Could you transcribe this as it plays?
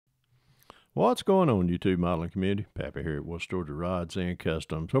What's going on, YouTube modeling community? Pappy here at West Georgia Rods and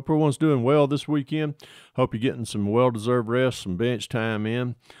Customs. Hope everyone's doing well this weekend. Hope you're getting some well-deserved rest, some bench time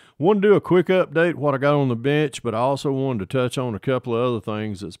in. Wanted to do a quick update what I got on the bench, but I also wanted to touch on a couple of other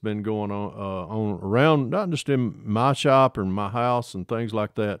things that's been going on around, not just in my shop or my house and things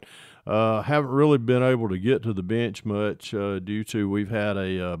like that. Haven't really been able to get to the bench much due to we've had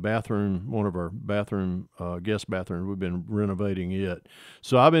a bathroom, one of our bathroom, guest bathrooms, we've been renovating it.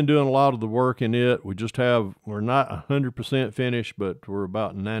 So I've been doing a lot of the work in it. We're not 100% finished, but we're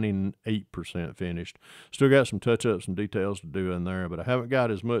about 98% finished. Still got some touch-ups and details to do in there, but I haven't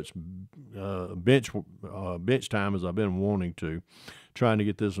got as much bench time as I've been wanting to, trying to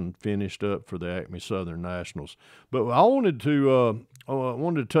get this one finished up for the Acme Southern Nationals. But I wanted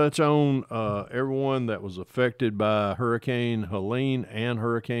to touch on everyone that was affected by Hurricane Helene and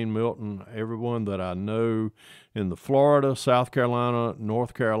Hurricane Milton, everyone that I know in the Florida, South Carolina,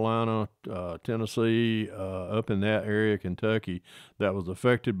 North Carolina, Tennessee, up in that area, Kentucky, that was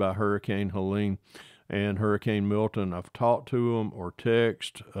affected by Hurricane Helene and Hurricane Milton. I've talked to them or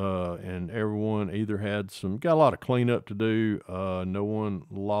text, and everyone either got a lot of cleanup to do. No one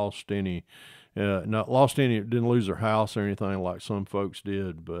didn't lose their house or anything like some folks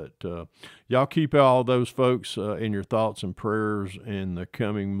did. But y'all keep all those folks in your thoughts and prayers in the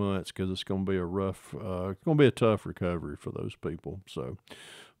coming months, because it's going to be it's going to be a tough recovery for those people. So,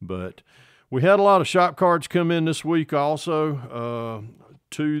 but we had a lot of shop cards come in this week also.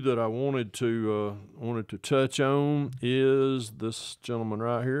 Two that I wanted to touch on is this gentleman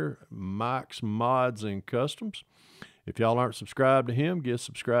right here, Mike's Mods and Customs. If y'all aren't subscribed to him, get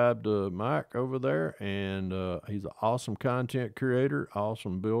subscribed to Mike over there. And he's an awesome content creator,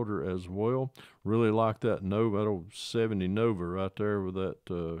 awesome builder as well. Really like that Nova, that old 70 Nova right there with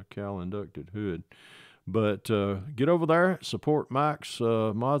that Cal inducted hood. But get over there, support Mike's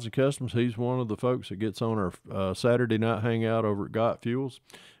Mods and Customs. He's one of the folks that gets on our Saturday night hangout over at Got Fuels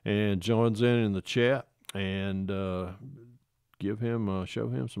and joins in the chat, and show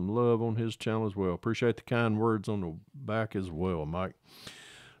him some love on his channel as well. Appreciate the kind words on the back as well, Mike.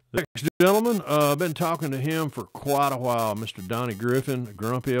 The next gentleman, I've been talking to him for quite a while, Mr. Donnie Griffin,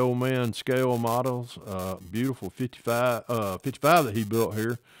 Grumpy Old Man Scale Models, beautiful 55 that he built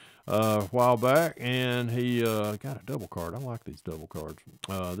here a while back, and he got a double card. I like these double cards.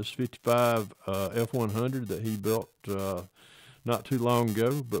 This 55 F100 that he built not too long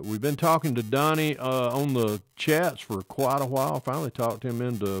ago. But we've been talking to Donnie on the chats for quite a while. Finally talked him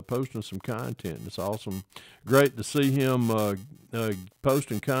into posting some content. It's awesome, great to see him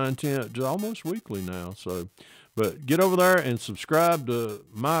posting content almost weekly now. So, but get over there and subscribe to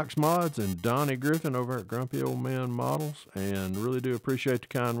Mike's Mods and Donnie Griffin over at Grumpy Old Man Models, and really do appreciate the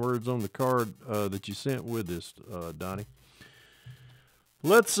kind words on the card that you sent with this, Donnie.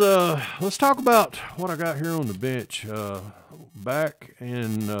 Let's talk about what I got here on the bench. Back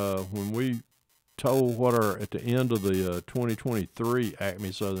in when we told at the end of the 2023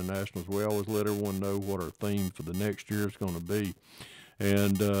 Acme Southern Nationals, we always let everyone know what our theme for the next year is going to be.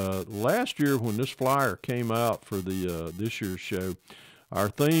 And last year, when this flyer came out for the this year's show, our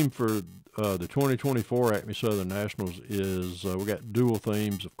theme for the 2024 Acme Southern Nationals is we got dual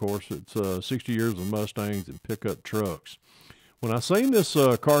themes. Of course, it's 60 years of Mustangs and pickup trucks. When I seen this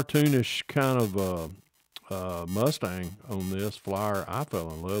cartoonish kind of Mustang on this flyer, I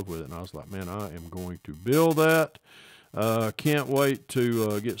fell in love with it, and I was like, man, I am going to build that. Can't wait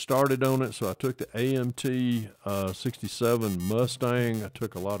to get started on it. So I took the AMT 67 Mustang. I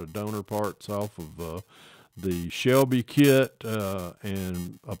took a lot of donor parts off of the Shelby kit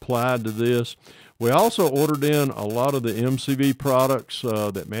and applied to this. We also ordered in a lot of the MCV products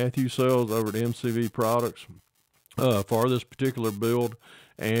that Matthew sells over at MCV Products for this particular build.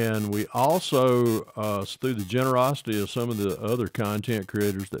 And we also, through the generosity of some of the other content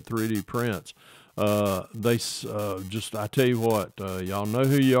creators that 3D prints, I tell you what, y'all know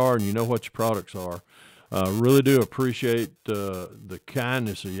who you are and you know what your products are. Really do appreciate the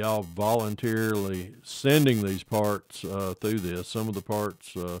kindness of y'all voluntarily sending these parts through this. Some of the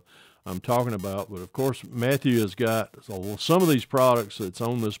parts I'm talking about, but of course Matthew has got some of these products that's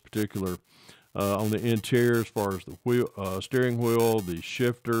on this particular on the interior, as far as the steering wheel, the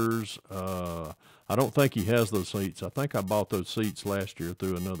shifters. I don't think he has those seats. I think I bought those seats last year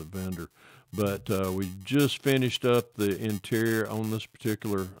through another vendor. But we just finished up the interior on this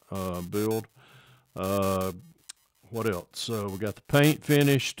particular build. What else? We got the paint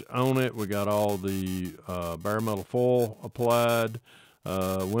finished on it. We got all the bare metal foil applied.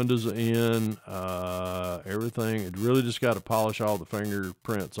 Windows in, everything. It really just got to polish all the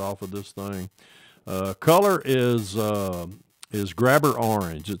fingerprints off of this thing. Color is is Grabber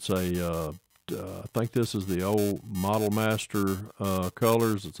Orange. It's a I think this is the old Model Master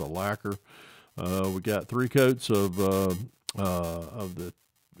colors. It's a lacquer. We got 3 coats of the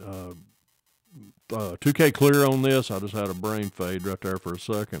 2K clear on this. I just had a brain fade right there for a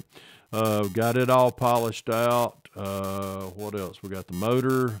second. Got it all polished out. What else? We got the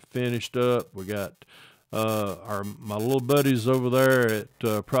motor finished up. We got my little buddies over there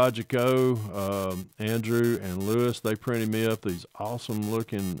at Project O, Andrew and Lewis. They printed me up these awesome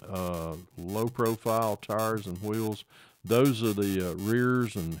looking low profile tires and wheels. Those are the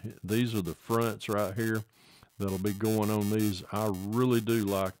rears, and these are the fronts right here that'll be going on these. I really do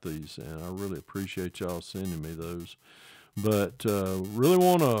like these, and I really appreciate y'all sending me those. But really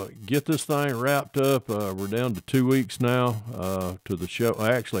want to get this thing wrapped up. We're down to 2 weeks now to the show.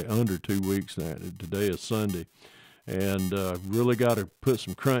 Actually, under 2 weeks now. Today is Sunday. And really got to put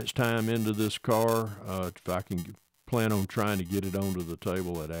some crunch time into this car if I can plan on trying to get it onto the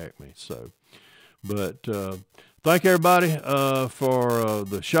table at Acme. So, but thank everybody for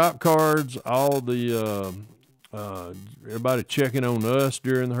the shop cards, all the everybody checking on us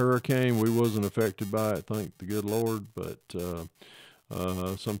during the hurricane. We wasn't affected by it, thank the good Lord, but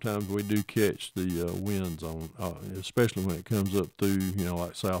sometimes we do catch the winds on, especially when it comes up through,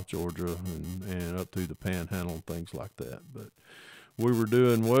 like South Georgia and up through the Panhandle and things like that. But we were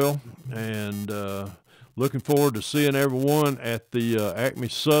doing well, and looking forward to seeing everyone at the Acme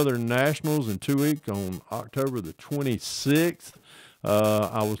Southern Nationals in 2 weeks on October the 26th.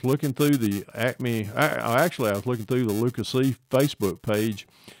 I was looking through the Acme, actually I was looking through the Lucas E Facebook page,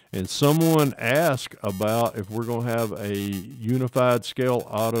 and someone asked about if we're going to have a Unified Scale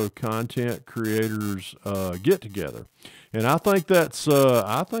Auto Content Creators get together. And I think that's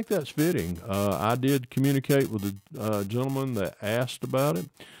fitting. I did communicate with the gentleman that asked about it.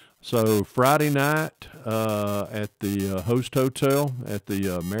 So Friday night at the Host Hotel at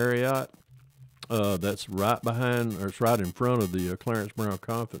the Marriott. That's right behind, or it's right in front of the Clarence Brown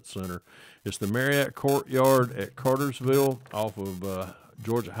Conference Center. It's the Marriott Courtyard at Cartersville off of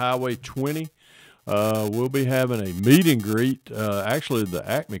Georgia Highway 20. We'll be having a meet and greet. Actually, the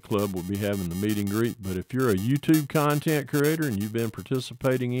Acme Club will be having the meet and greet. But if you're a YouTube content creator and you've been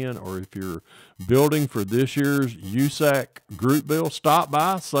participating in, or if you're building for this year's USAC group build, stop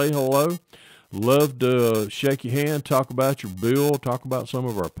by, say hello. Love to shake your hand, talk about your build, talk about some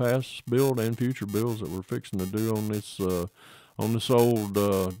of our past build and future builds that we're fixing to do on this old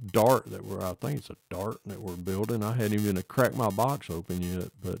Dart I think it's a Dart that we're building. I hadn't even cracked my box open yet,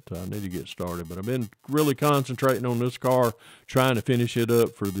 but I need to get started. But I've been really concentrating on this car, trying to finish it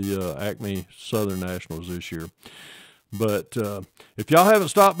up for the Acme Southern Nationals this year. But if y'all haven't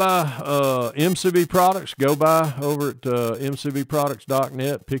stopped by MCB Products, go by over at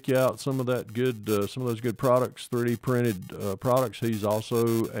mcbproducts.net. Pick you out some of those good products, 3D printed products. He's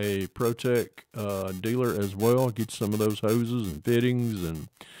also a ProTech dealer as well. Get you some of those hoses and fittings and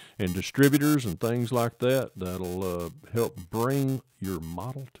distributors and things like that. That'll help bring your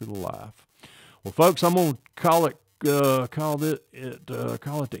model to life. Well, folks, I'm gonna call it the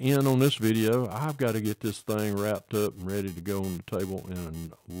end on this video. I've got to get this thing wrapped up and ready to go on the table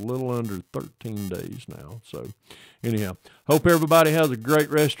in a little under 13 days now. So anyhow, hope everybody has a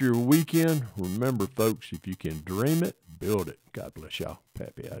great rest of your weekend. Remember, folks, if you can dream it, build it. God bless y'all.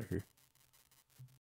 Pappy out of here.